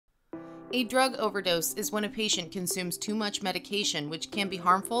A drug overdose is when a patient consumes too much medication, which can be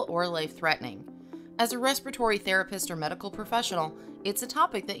harmful or life-threatening. As a respiratory therapist or medical professional, it's a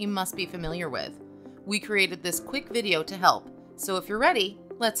topic that you must be familiar with. We created this quick video to help, so if you're ready,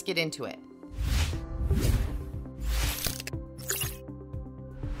 let's get into it.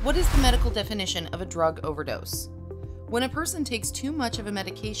 What is the medical definition of a drug overdose? When a person takes too much of a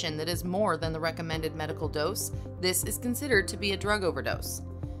medication that is more than the recommended medical dose, this is considered to be a drug overdose.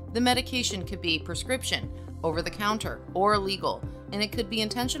 The medication could be prescription, over-the-counter, or illegal, and it could be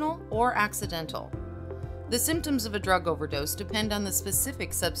intentional or accidental. The symptoms of a drug overdose depend on the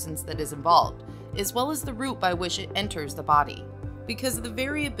specific substance that is involved, as well as the route by which it enters the body. Because of the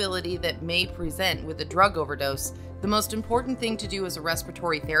variability that may present with a drug overdose, the most important thing to do as a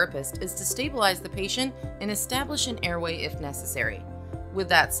respiratory therapist is to stabilize the patient and establish an airway if necessary. With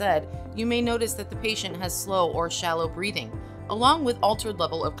that said, you may notice that the patient has slow or shallow breathing, along with altered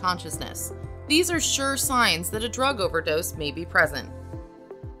level of consciousness. These are sure signs that a drug overdose may be present.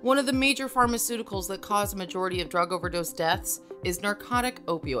 One of the major pharmaceuticals that cause a majority of drug overdose deaths is narcotic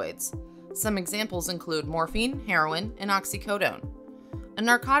opioids. Some examples include morphine, heroin, and oxycodone. A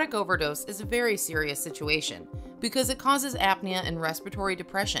narcotic overdose is a very serious situation because it causes apnea and respiratory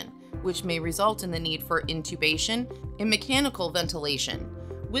depression, which may result in the need for intubation and mechanical ventilation.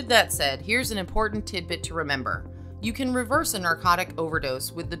 With that said, here's an important tidbit to remember. You can reverse a narcotic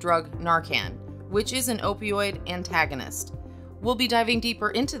overdose with the drug Narcan, which is an opioid antagonist. We'll be diving deeper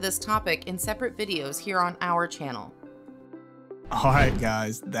into this topic in separate videos here on our channel. Alright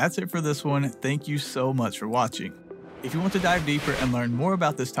guys, that's it for this one. Thank you so much for watching. If you want to dive deeper and learn more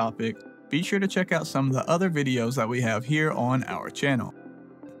about this topic, be sure to check out some of the other videos that we have here on our channel.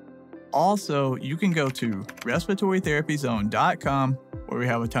 Also, you can go to respiratorytherapyzone.com where we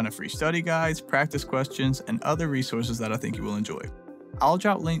have a ton of free study guides, practice questions, and other resources that I think you will enjoy. I'll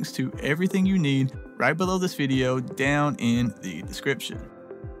drop links to everything you need right below this video down in the description.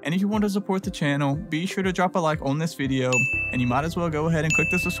 And if you want to support the channel, be sure to drop a like on this video, and you might as well go ahead and click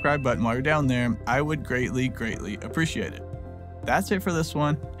the subscribe button while you're down there. I would greatly appreciate it. That's it for this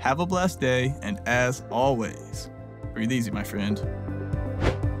one. Have a blessed day, and as always, breathe easy, my friend.